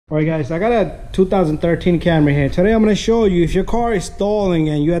Alright guys, I got a 2013 Camry here. Today I'm going to show you if your car is stalling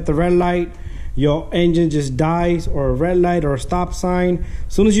and you're at the red light, your engine just dies, or a red light or a stop sign.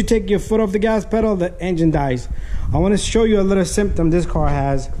 As soon as you take your foot off the gas pedal, the engine dies. I want to show you a little symptom this car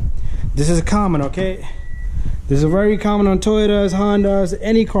has. This is common, okay? This is very common on Toyotas, Hondas,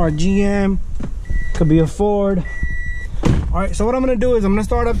 any car, GM, could be a Ford. Alright, so what I'm going to do is I'm going to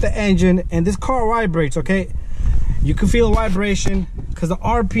start up the engine and this car vibrates, okay? You can feel vibration because the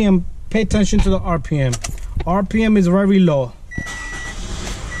RPM, pay attention to the RPM. RPM is very low.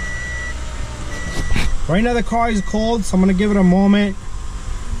 Right now the car is cold, so I'm gonna give it a moment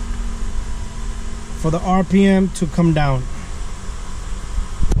for the RPM to come down.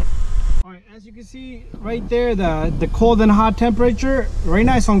 All right, as you can see right there, the cold and hot temperature, right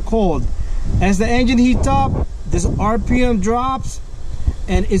now it's on cold. As the engine heats up, this RPM drops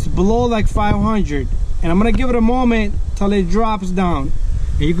and it's below like 500. And I'm gonna give it a moment till it drops down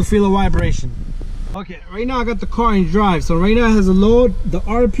and you can feel the vibration. Okay, right now I got the car in drive, so right now it has a load. The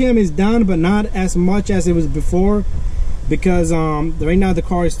RPM is down, but not as much as it was before because right now the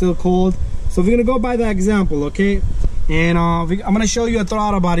car is still cold. So we're gonna go by the example, okay? And I'm gonna show you a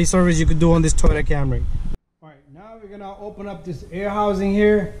throttle body service you could do on this Toyota Camry. All right, now we're gonna open up this air housing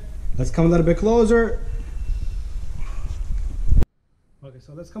here. Let's come a little bit closer. Okay,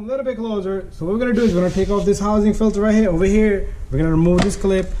 so let's come a little bit closer. So what we're gonna do is we're gonna take off this housing filter right here. Over here, we're gonna remove this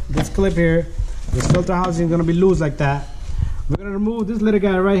clip here. This filter housing is gonna be loose like that. We're gonna remove this little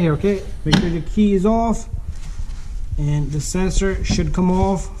guy right here, okay? Make sure your key is off. And the sensor should come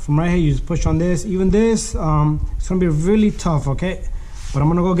off from right here. You just push on this. Even this, it's gonna be really tough, okay? But I'm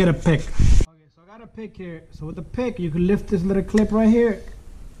gonna go get a pick. Okay, so I got a pick here. So with the pick, you can lift this little clip right here.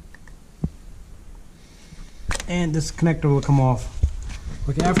 And this connector will come off.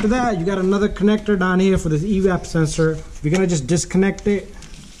 Okay, after that, you got another connector down here for this evap sensor. We're gonna just disconnect it.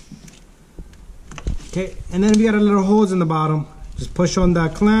 Okay, and then we got a little hose in the bottom. Just push on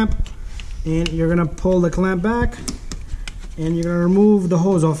that clamp, and you're gonna pull the clamp back, and you're gonna remove the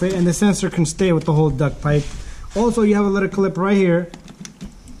hose off it, and the sensor can stay with the whole duct pipe. Also, you have a little clip right here.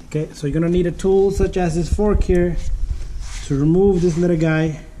 Okay, so you're gonna need a tool such as this fork here to remove this little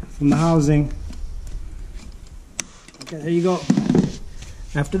guy from the housing. Okay, there you go.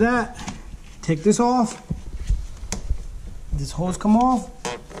 After that, take this off. This hose come off.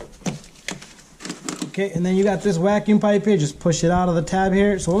 Okay, and then you got this vacuum pipe here. Just push it out of the tab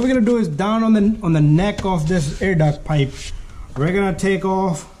here. So what we're gonna do is down on the neck of this air duct pipe, we're gonna take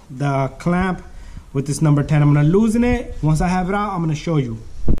off the clamp with this number 10. I'm gonna loosen it. Once I have it out, I'm gonna show you.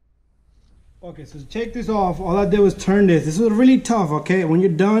 Okay, so to take this off, all I did was turn this. This was really tough, okay? When you're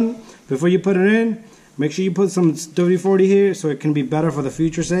done, before you put it in, make sure you put some WD-40 here so it can be better for the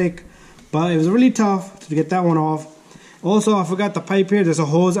future sake. But it was really tough to get that one off. Also, I forgot the pipe here. There's a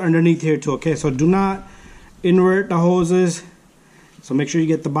hose underneath here too, okay? So do not invert the hoses. So make sure you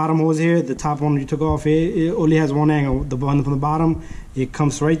get the bottom hose here. The top one you took off here, it only has one angle. The one from the bottom, it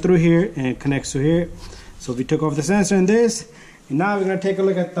comes right through here and it connects to here. So we took off the sensor and this. And now we're gonna take a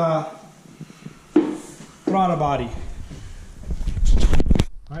look at the throttle body.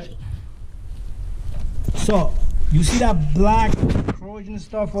 All right. So, you see that black corrosion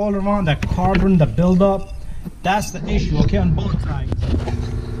stuff all around, that carbon, the buildup? That's the issue, okay, on both sides.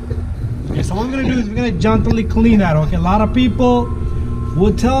 Okay, so what we're gonna do is we're gonna gently clean that, okay? A lot of people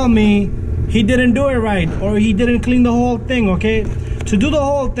will tell me he didn't do it right, or he didn't clean the whole thing, okay? To do the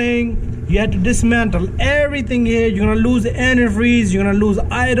whole thing, you have to dismantle everything here. You're gonna lose the antifreeze, you're gonna lose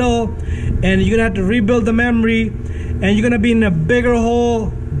idle, and you're gonna have to rebuild the memory, and you're gonna be in a bigger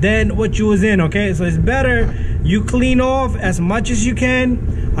hole than what you was in, okay? So it's better you clean off as much as you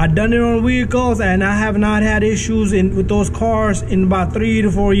can. I've done it on vehicles and I have not had issues with those cars in about 3 to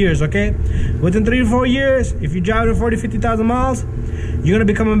 4 years, okay? Within 3 to 4 years, if you drive to 40-50,000 miles, you're gonna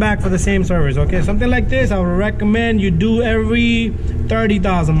be coming back for the same service, okay? Something like this, I would recommend you do every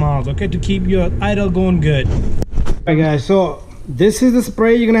 30,000 miles, okay? To keep your idle going good. All right, guys, so this is the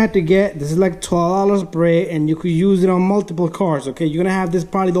spray you're gonna have to get. This is like $12 spray and you could use it on multiple cars, okay? You're gonna have this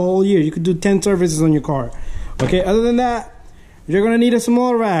probably the whole year. You could do 10 services on your car, okay? Other than that, you're gonna need a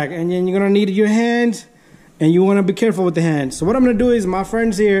small rag, and then you're gonna need your hands, and you wanna be careful with the hands. So what I'm gonna do is, my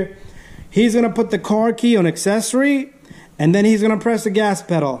friend's here, he's gonna put the car key on accessory, and then he's gonna press the gas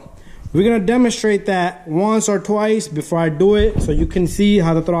pedal. We're gonna demonstrate that once or twice before I do it, so you can see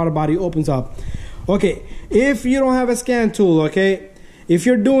how the throttle body opens up. Okay, if you don't have a scan tool, okay, if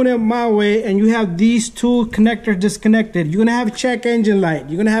you're doing it my way and you have these two connectors disconnected, you're gonna have check engine light.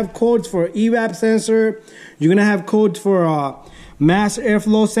 You're gonna have codes for evap sensor. You're gonna have codes for mass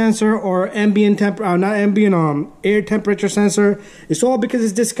airflow sensor or ambient air temperature sensor. It's all because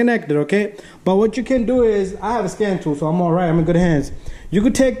it's disconnected, okay? But what you can do is, I have a scan tool, so I'm all right. I'm in good hands. You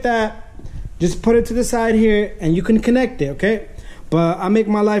could take that, just put it to the side here, and you can connect it, okay? But I make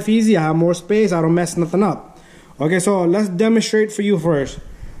my life easy. I have more space. I don't mess nothing up. Okay, so let's demonstrate for you first.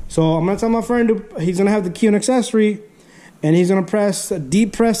 So I'm gonna tell my friend he's gonna have the key on accessory, and he's gonna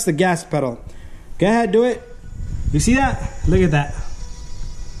deep press the gas pedal. Go ahead, do it. You see that? Look at that.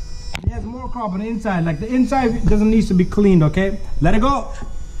 It has more carbon inside. Like the inside doesn't need to be cleaned, okay? Let it go.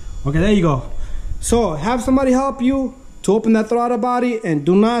 Okay, there you go. So have somebody help you to open that throttle body, and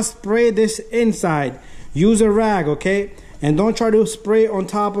do not spray this inside. Use a rag, okay? And don't try to spray on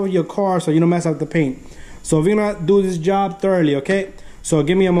top of your car so you don't mess up the paint. So we're gonna do this job thoroughly, okay? So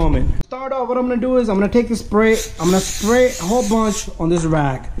give me a moment. Start off, what I'm gonna do is I'm gonna take the spray. I'm gonna spray a whole bunch on this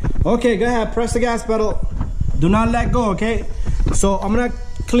rag. Okay, go ahead, press the gas pedal. Do not let go, okay? So I'm gonna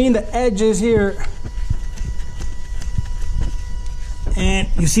clean the edges here. And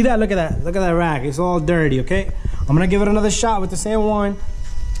you see that? Look at that. Look at that rag. It's all dirty, okay? I'm gonna give it another shot with the same one.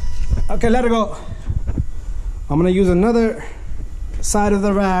 Okay, let it go. I'm gonna use another side of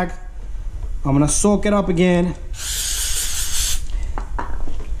the rag. I'm gonna soak it up again.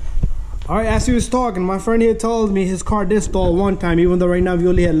 All right, as he was talking, my friend here told me his car did stall one time, even though right now we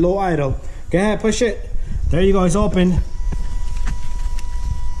only had low idle. Go ahead, push it. There you go, it's open.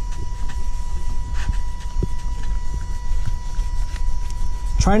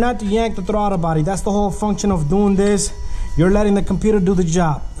 Try not to yank the throttle body. That's the whole function of doing this. You're letting the computer do the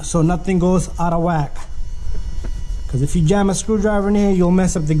job, so nothing goes out of whack. Because if you jam a screwdriver in here, you'll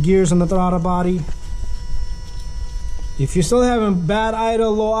mess up the gears on the throttle body. If you're still having bad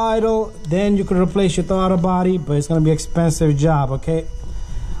idle, low idle, then you can replace your throttle body, but it's gonna be an expensive job, okay?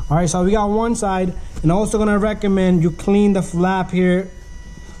 All right, so we got one side, and I'm also gonna recommend you clean the flap here,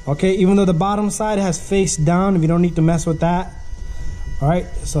 okay? Even though the bottom side has face down, you don't need to mess with that. All right,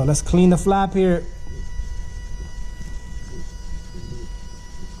 so let's clean the flap here.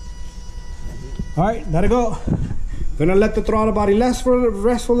 All right, let it go. Gonna let the throttle body rest for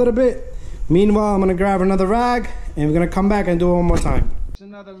a little bit. Meanwhile, I'm gonna grab another rag, and we're gonna come back and do it one more time. There's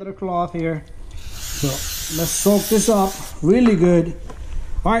another little cloth here. So let's soak this up really good.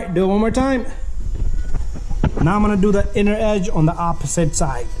 All right, do it one more time. Now I'm gonna do the inner edge on the opposite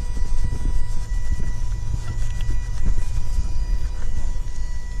side.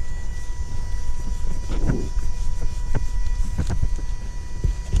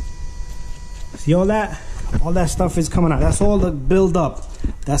 See all that? All that stuff is coming out. That's all the build up.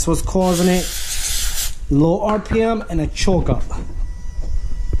 That's what's causing it. Low RPM and a choke up.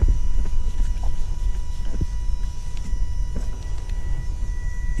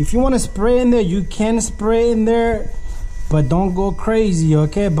 If you want to spray in there, you can spray in there, but don't go crazy,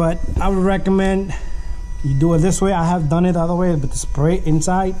 okay? But I would recommend you do it this way. I have done it the other way, but the spray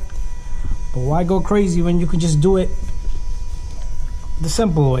inside. But why go crazy when you can just do it the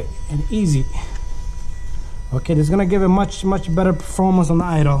simple way and easy? Okay, this is gonna give it much better performance on the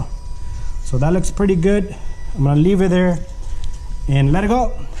idle. So that looks pretty good. I'm gonna leave it there and let it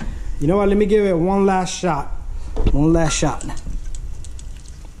go. You know what, let me give it one last shot. One last shot.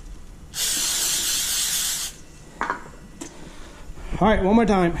 All right, one more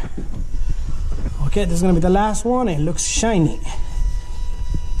time. Okay, this is gonna be the last one. It looks shiny.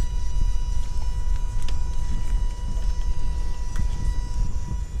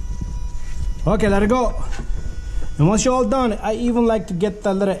 Okay, let it go. And once you're all done, I even like to get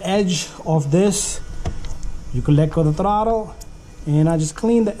the little edge of this. You can let go of the throttle, and I just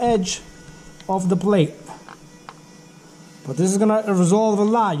clean the edge of the plate. But this is gonna resolve a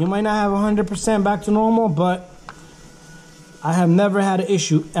lot. You might not have 100% back to normal, but I have never had an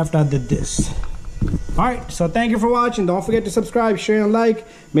issue after I did this. All right, so thank you for watching. Don't forget to subscribe, share, and like.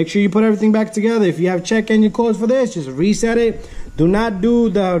 Make sure you put everything back together. If you have check engine codes for this, just reset it. Do not do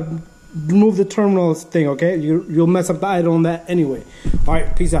the remove the terminals thing, okay? You'll mess up the idle on that anyway. All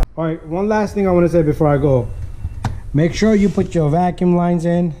right, peace out. All right, one last thing I want to say before I go. Make sure you put your vacuum lines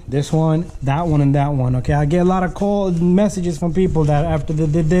in, this one, that one, and that one, okay? I get a lot of messages from people that after they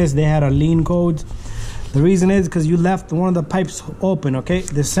did this, they had a lean code. The reason is because you left one of the pipes open, okay?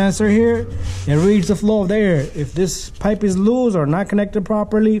 The sensor here, it reads the flow of the air. If this pipe is loose or not connected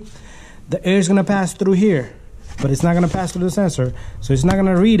properly, the air is gonna pass through here, but it's not gonna pass through the sensor. So it's not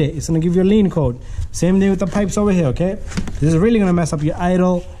gonna read it. It's gonna give you a lean code. Same thing with the pipes over here, okay? This is really gonna mess up your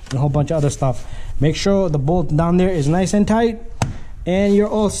idle and a whole bunch of other stuff. Make sure the bolt down there is nice and tight, and you're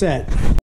all set.